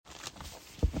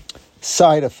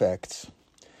Side effects.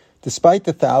 Despite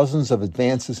the thousands of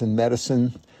advances in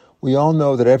medicine, we all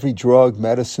know that every drug,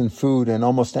 medicine, food, and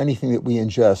almost anything that we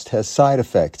ingest has side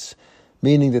effects,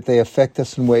 meaning that they affect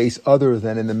us in ways other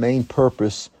than in the main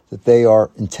purpose that they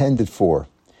are intended for.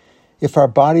 If our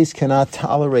bodies cannot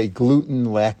tolerate gluten,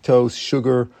 lactose,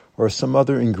 sugar, or some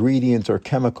other ingredient or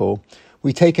chemical,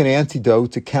 we take an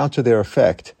antidote to counter their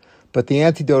effect, but the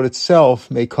antidote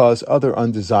itself may cause other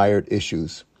undesired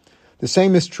issues. The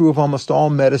same is true of almost all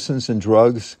medicines and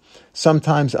drugs,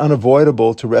 sometimes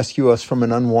unavoidable to rescue us from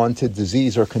an unwanted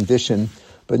disease or condition,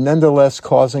 but nonetheless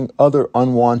causing other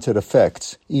unwanted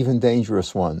effects, even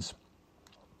dangerous ones.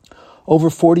 Over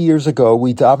 40 years ago,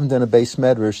 we davened in a beis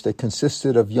medrash that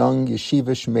consisted of young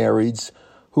yeshivish marrieds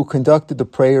who conducted the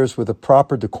prayers with a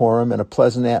proper decorum and a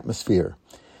pleasant atmosphere.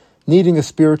 Needing a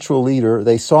spiritual leader,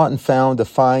 they sought and found a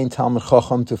fine Talmid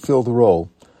Chacham to fill the role.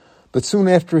 But soon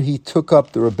after he took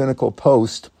up the rabbinical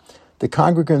post, the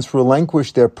congregants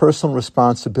relinquished their personal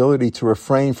responsibility to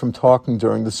refrain from talking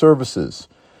during the services.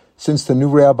 Since the new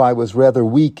rabbi was rather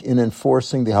weak in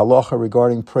enforcing the halacha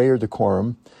regarding prayer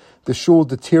decorum, the shul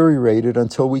deteriorated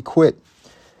until we quit.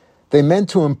 They meant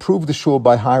to improve the shul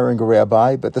by hiring a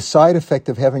rabbi, but the side effect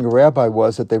of having a rabbi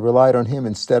was that they relied on him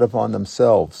instead of on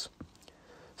themselves.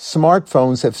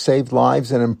 Smartphones have saved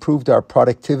lives and improved our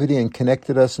productivity and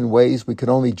connected us in ways we could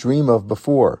only dream of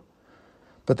before.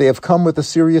 But they have come with a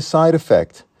serious side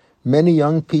effect. Many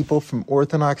young people from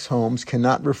Orthodox homes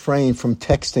cannot refrain from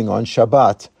texting on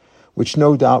Shabbat, which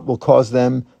no doubt will cause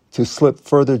them to slip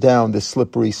further down this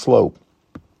slippery slope.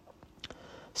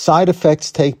 Side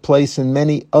effects take place in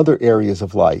many other areas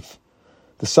of life.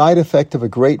 The side effect of a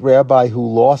great rabbi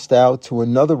who lost out to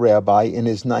another rabbi in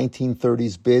his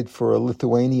 1930s bid for a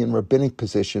Lithuanian rabbinic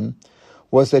position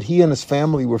was that he and his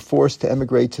family were forced to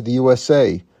emigrate to the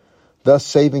USA, thus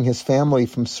saving his family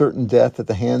from certain death at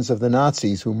the hands of the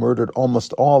Nazis who murdered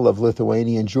almost all of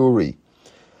Lithuanian Jewry.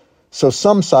 So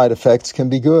some side effects can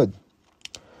be good.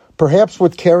 Perhaps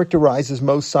what characterizes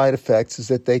most side effects is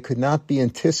that they could not be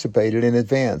anticipated in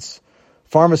advance.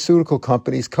 Pharmaceutical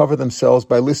companies cover themselves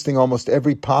by listing almost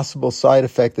every possible side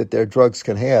effect that their drugs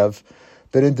can have,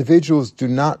 but individuals do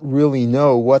not really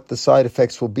know what the side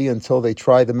effects will be until they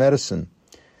try the medicine.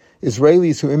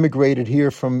 Israelis who immigrated here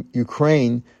from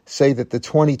Ukraine say that the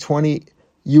 2020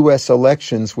 U.S.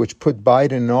 elections, which put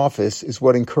Biden in office, is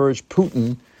what encouraged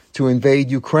Putin to invade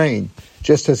Ukraine,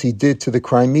 just as he did to the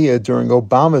Crimea during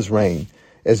Obama's reign,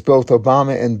 as both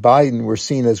Obama and Biden were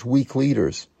seen as weak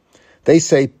leaders. They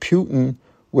say Putin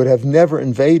would have never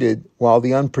invaded while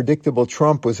the unpredictable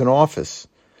Trump was in office.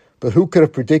 But who could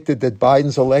have predicted that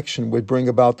Biden's election would bring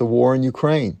about the war in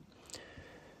Ukraine?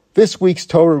 This week's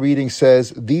Torah reading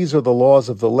says, "These are the laws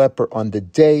of the leper on the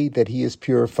day that he is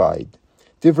purified."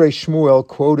 Divrei Shmuel,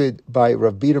 quoted by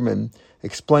Rav Biderman,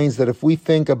 explains that if we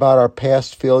think about our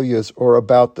past failures or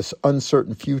about the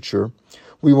uncertain future,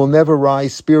 we will never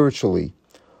rise spiritually.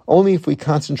 Only if we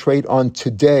concentrate on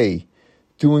today,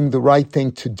 doing the right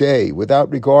thing today,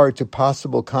 without regard to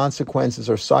possible consequences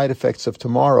or side effects of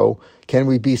tomorrow, can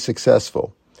we be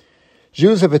successful.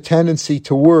 Jews have a tendency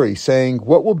to worry, saying,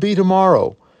 "What will be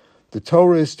tomorrow?" The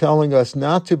Torah is telling us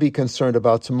not to be concerned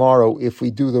about tomorrow if we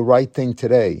do the right thing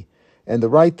today. And the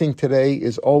right thing today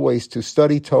is always to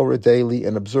study Torah daily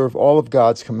and observe all of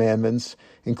God's commandments,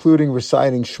 including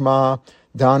reciting Shema,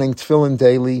 donning tefillin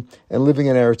daily, and living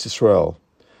in Eretz Yisrael.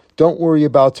 Don't worry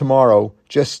about tomorrow,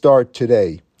 just start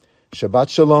today. Shabbat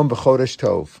Shalom v'Chodesh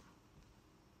Tov.